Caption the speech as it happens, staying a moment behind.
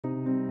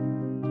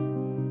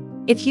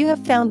If you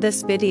have found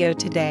this video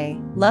today,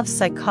 Love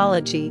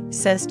Psychology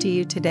says to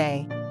you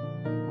today: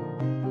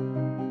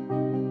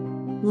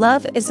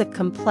 love is a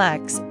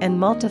complex and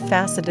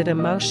multifaceted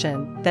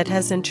emotion that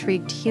has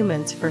intrigued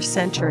humans for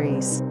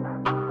centuries.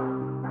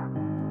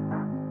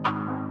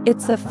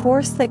 It's a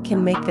force that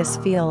can make us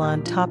feel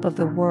on top of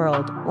the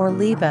world or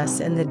leave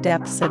us in the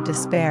depths of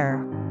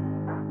despair.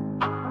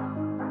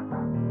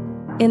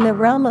 In the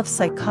realm of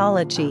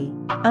psychology,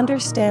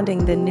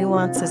 understanding the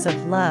nuances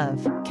of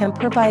love can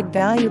provide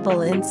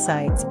valuable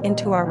insights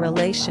into our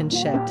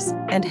relationships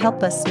and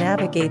help us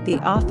navigate the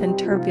often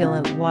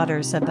turbulent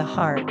waters of the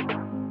heart.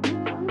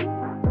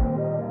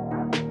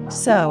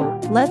 So,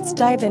 let's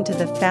dive into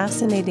the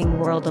fascinating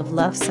world of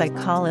love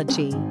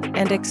psychology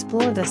and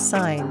explore the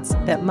signs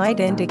that might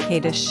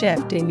indicate a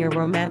shift in your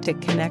romantic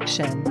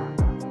connection.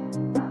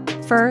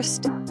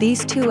 First,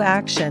 these two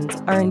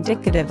actions are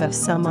indicative of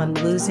someone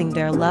losing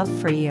their love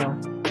for you.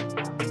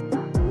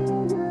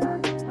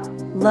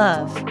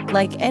 Love,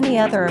 like any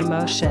other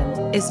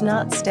emotion, is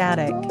not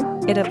static.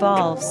 It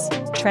evolves,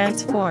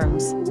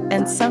 transforms,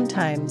 and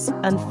sometimes,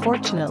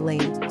 unfortunately,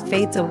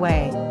 fades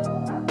away.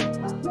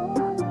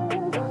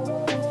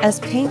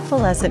 As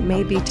painful as it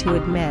may be to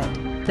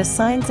admit, the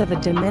signs of a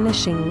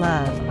diminishing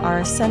love are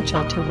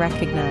essential to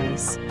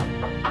recognize.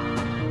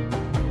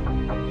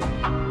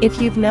 If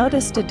you've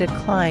noticed a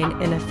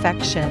decline in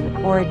affection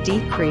or a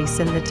decrease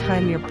in the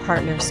time your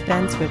partner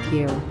spends with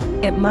you,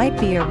 it might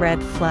be a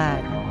red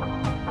flag.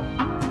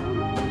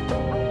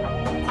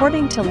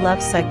 According to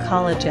love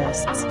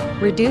psychologists,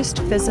 reduced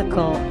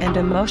physical and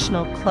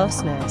emotional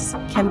closeness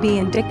can be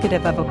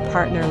indicative of a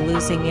partner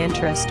losing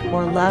interest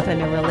or love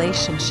in a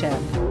relationship.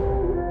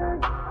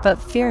 But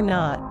fear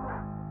not.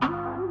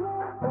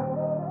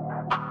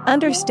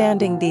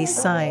 Understanding these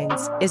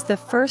signs is the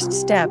first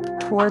step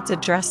towards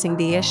addressing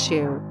the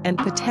issue and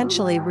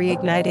potentially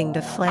reigniting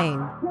the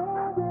flame.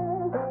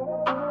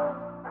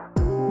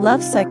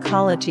 Love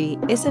psychology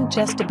isn't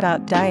just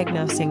about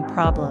diagnosing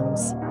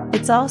problems,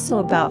 it's also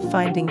about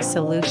finding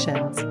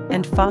solutions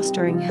and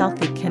fostering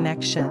healthy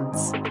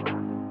connections.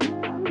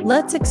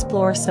 Let's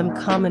explore some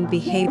common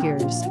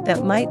behaviors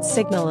that might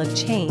signal a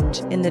change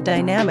in the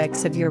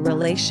dynamics of your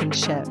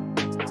relationship.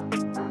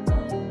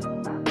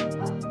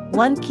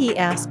 One key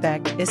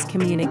aspect is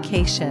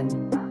communication.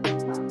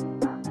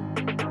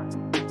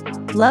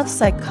 Love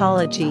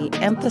psychology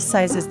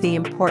emphasizes the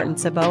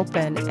importance of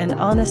open and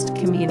honest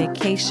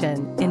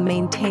communication in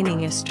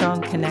maintaining a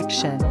strong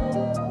connection.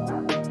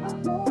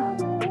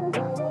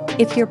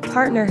 If your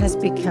partner has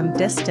become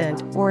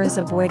distant or is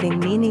avoiding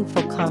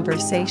meaningful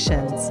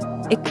conversations,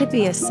 it could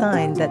be a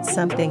sign that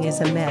something is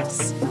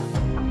amiss.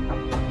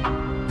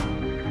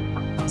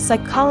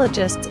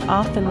 Psychologists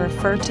often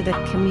refer to the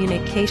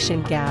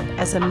communication gap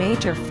as a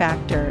major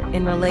factor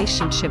in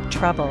relationship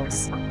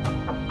troubles.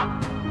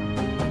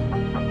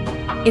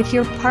 If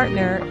your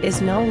partner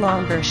is no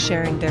longer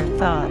sharing their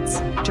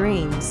thoughts,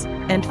 dreams,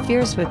 and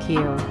fears with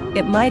you,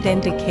 it might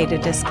indicate a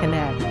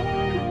disconnect.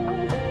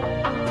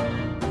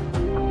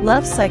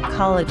 Love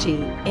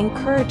psychology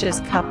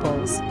encourages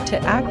couples to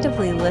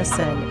actively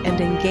listen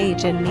and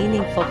engage in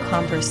meaningful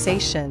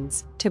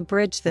conversations to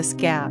bridge this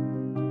gap.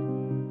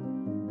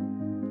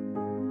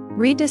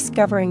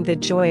 Rediscovering the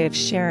joy of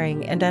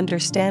sharing and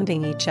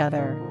understanding each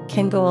other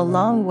can go a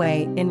long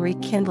way in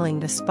rekindling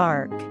the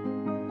spark.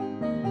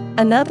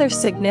 Another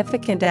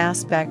significant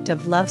aspect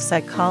of love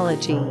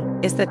psychology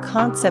is the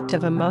concept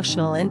of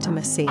emotional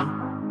intimacy.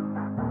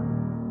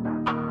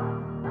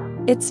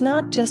 It's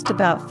not just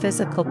about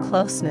physical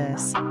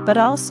closeness, but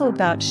also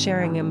about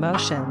sharing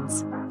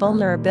emotions,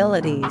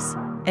 vulnerabilities,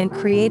 and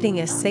creating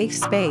a safe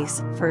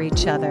space for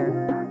each other.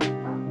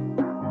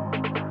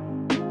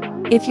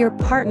 If your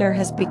partner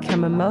has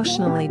become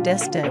emotionally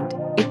distant,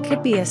 it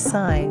could be a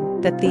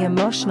sign that the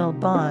emotional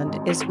bond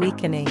is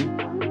weakening.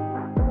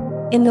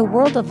 In the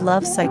world of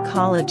love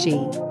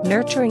psychology,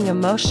 nurturing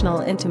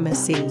emotional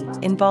intimacy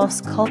involves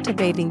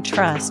cultivating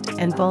trust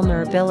and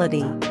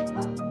vulnerability.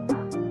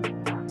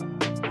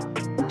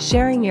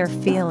 Sharing your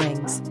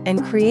feelings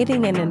and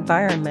creating an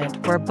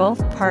environment where both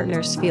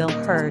partners feel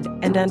heard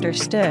and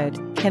understood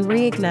can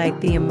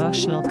reignite the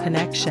emotional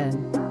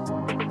connection.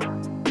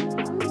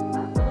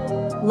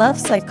 Love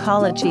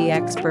psychology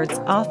experts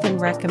often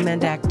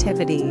recommend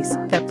activities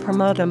that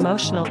promote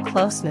emotional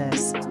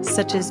closeness,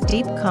 such as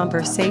deep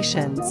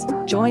conversations,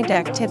 joint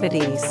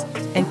activities,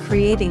 and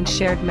creating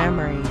shared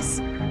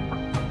memories.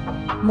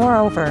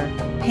 Moreover,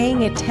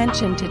 paying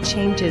attention to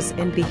changes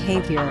in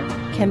behavior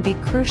can be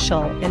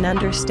crucial in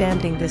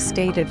understanding the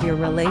state of your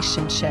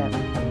relationship.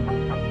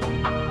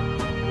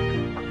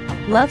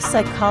 Love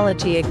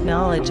psychology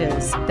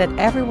acknowledges that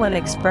everyone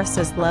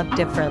expresses love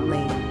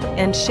differently,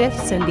 and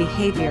shifts in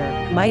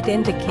behavior might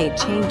indicate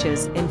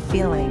changes in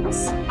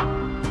feelings.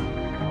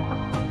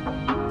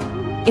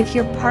 If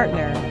your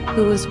partner,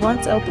 who was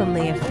once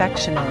openly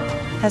affectionate,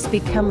 has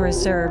become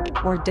reserved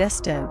or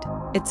distant,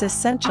 it's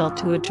essential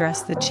to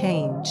address the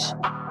change.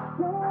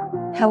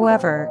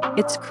 However,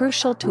 it's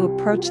crucial to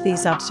approach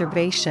these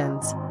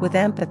observations with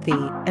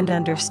empathy and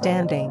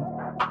understanding.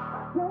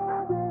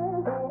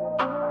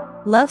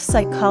 Love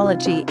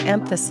psychology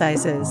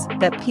emphasizes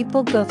that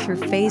people go through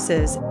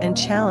phases and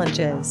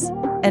challenges,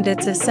 and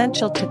it's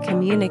essential to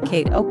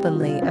communicate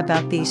openly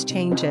about these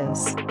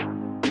changes.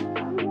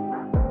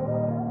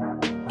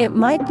 It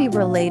might be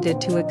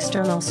related to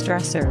external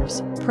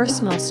stressors,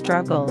 personal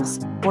struggles,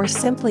 or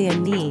simply a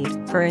need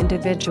for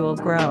individual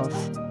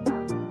growth.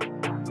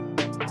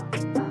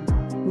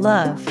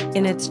 Love,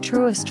 in its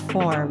truest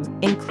form,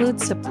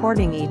 includes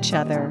supporting each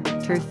other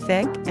through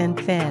thick and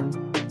thin.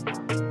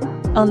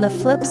 On the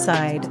flip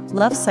side,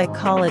 love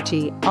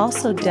psychology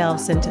also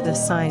delves into the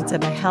signs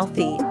of a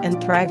healthy and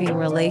thriving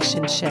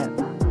relationship.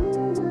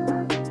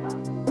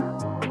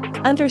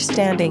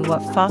 Understanding what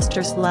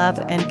fosters love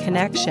and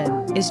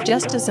connection is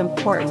just as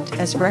important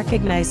as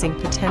recognizing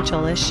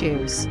potential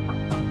issues.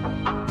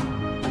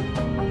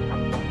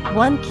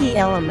 One key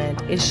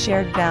element is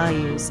shared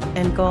values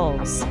and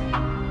goals.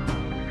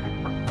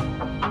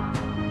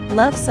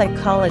 Love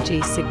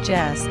psychology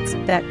suggests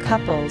that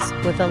couples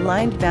with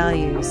aligned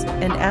values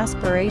and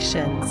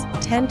aspirations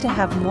tend to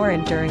have more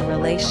enduring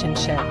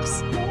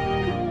relationships.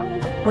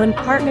 When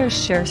partners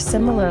share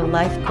similar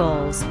life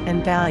goals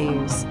and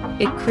values,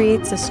 it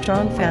creates a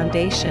strong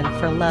foundation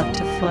for love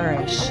to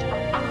flourish.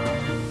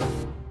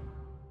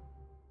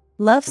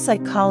 Love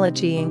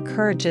psychology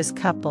encourages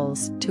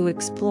couples to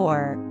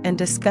explore and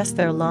discuss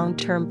their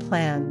long-term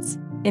plans,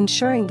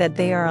 ensuring that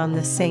they are on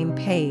the same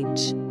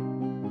page.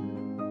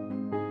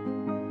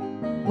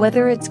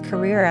 Whether it's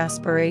career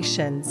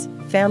aspirations,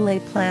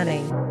 family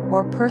planning,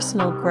 or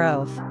personal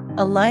growth,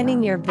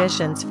 aligning your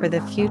visions for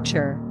the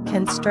future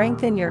can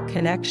strengthen your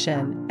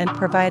connection and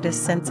provide a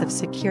sense of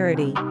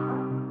security.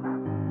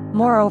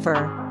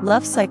 Moreover,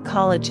 love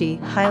psychology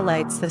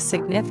highlights the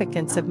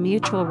significance of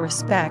mutual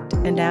respect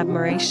and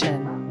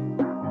admiration.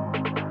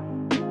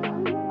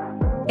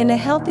 In a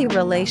healthy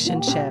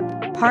relationship,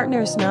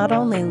 partners not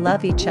only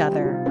love each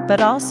other, but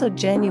also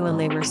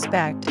genuinely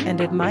respect and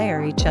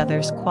admire each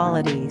other's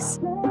qualities.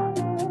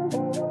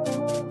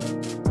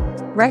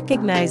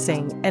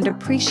 Recognizing and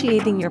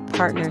appreciating your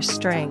partner's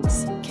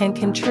strengths can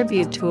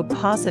contribute to a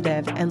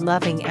positive and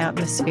loving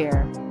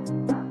atmosphere.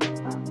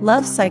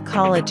 Love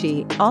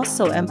psychology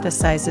also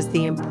emphasizes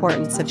the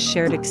importance of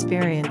shared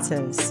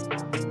experiences.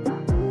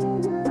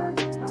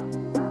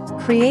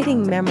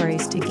 Creating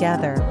memories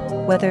together,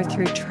 whether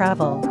through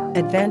travel,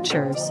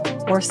 adventures,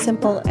 or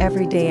simple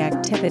everyday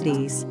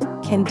activities,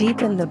 can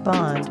deepen the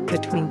bond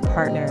between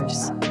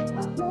partners.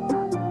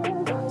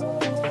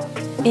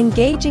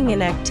 Engaging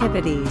in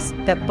activities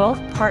that both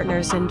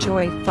partners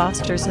enjoy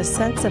fosters a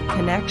sense of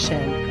connection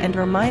and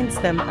reminds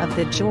them of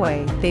the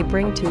joy they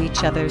bring to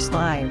each other's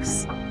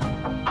lives.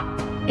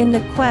 In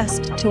the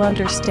quest to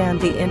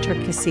understand the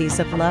intricacies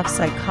of love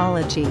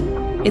psychology,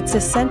 it's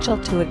essential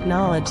to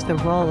acknowledge the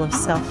role of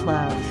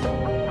self-love.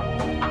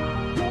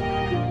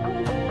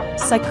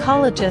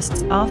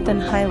 Psychologists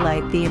often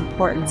highlight the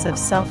importance of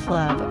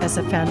self-love as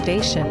a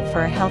foundation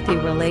for a healthy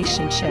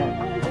relationship.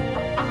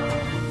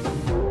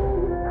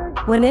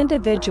 When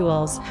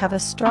individuals have a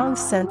strong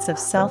sense of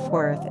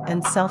self-worth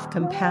and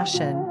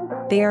self-compassion,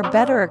 they are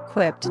better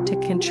equipped to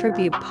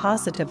contribute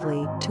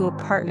positively to a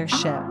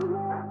partnership.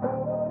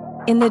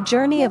 In the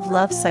journey of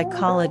love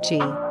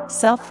psychology,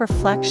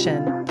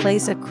 self-reflection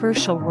plays a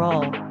crucial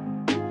role.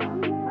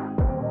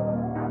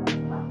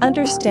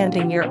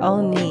 Understanding your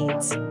own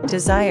needs,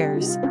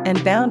 desires,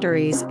 and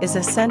boundaries is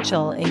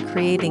essential in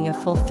creating a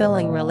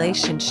fulfilling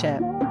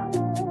relationship.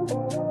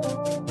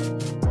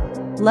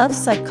 Love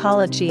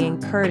psychology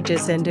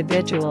encourages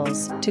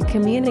individuals to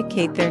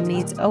communicate their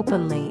needs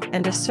openly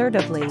and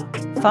assertively,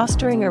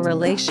 fostering a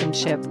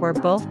relationship where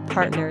both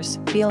partners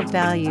feel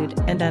valued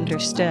and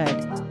understood.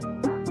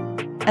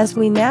 As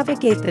we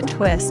navigate the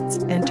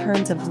twists and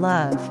turns of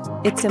love,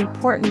 it's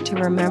important to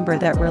remember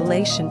that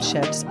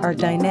relationships are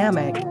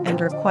dynamic and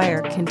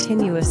require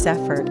continuous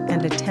effort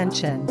and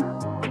attention.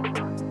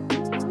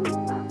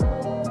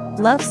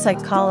 Love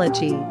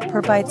psychology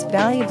provides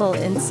valuable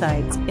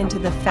insights into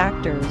the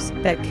factors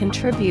that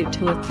contribute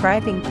to a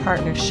thriving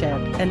partnership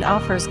and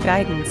offers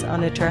guidance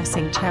on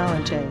addressing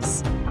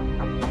challenges.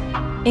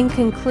 In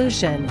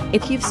conclusion,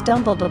 if you've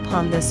stumbled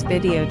upon this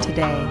video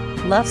today,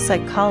 love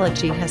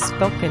psychology has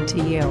spoken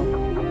to you.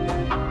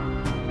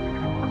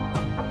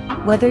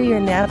 Whether you're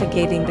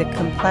navigating the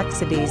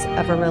complexities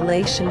of a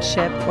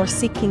relationship or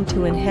seeking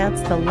to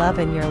enhance the love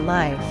in your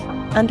life,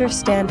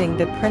 understanding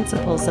the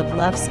principles of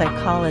love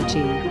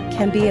psychology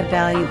can be a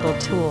valuable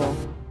tool.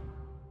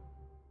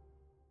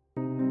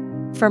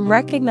 From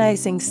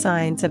recognizing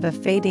signs of a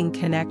fading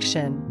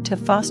connection to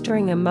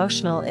fostering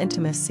emotional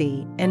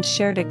intimacy and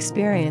shared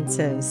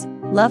experiences,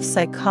 love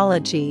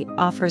psychology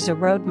offers a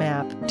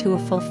roadmap to a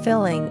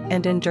fulfilling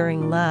and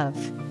enduring love.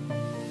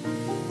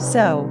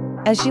 So,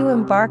 as you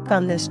embark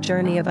on this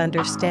journey of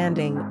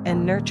understanding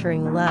and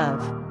nurturing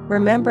love,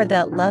 remember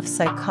that love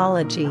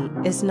psychology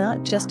is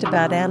not just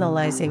about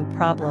analyzing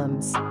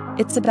problems,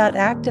 it's about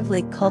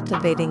actively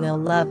cultivating a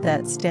love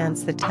that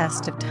stands the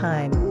test of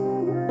time.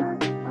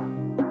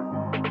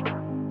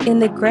 In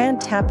the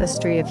grand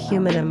tapestry of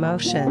human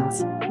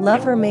emotions,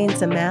 love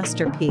remains a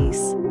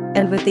masterpiece,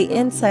 And with the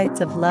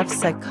insights of love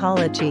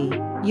psychology,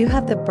 you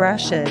have the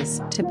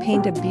brushes to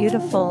paint a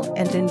beautiful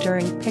and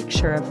enduring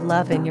picture of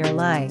love in your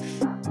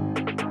life.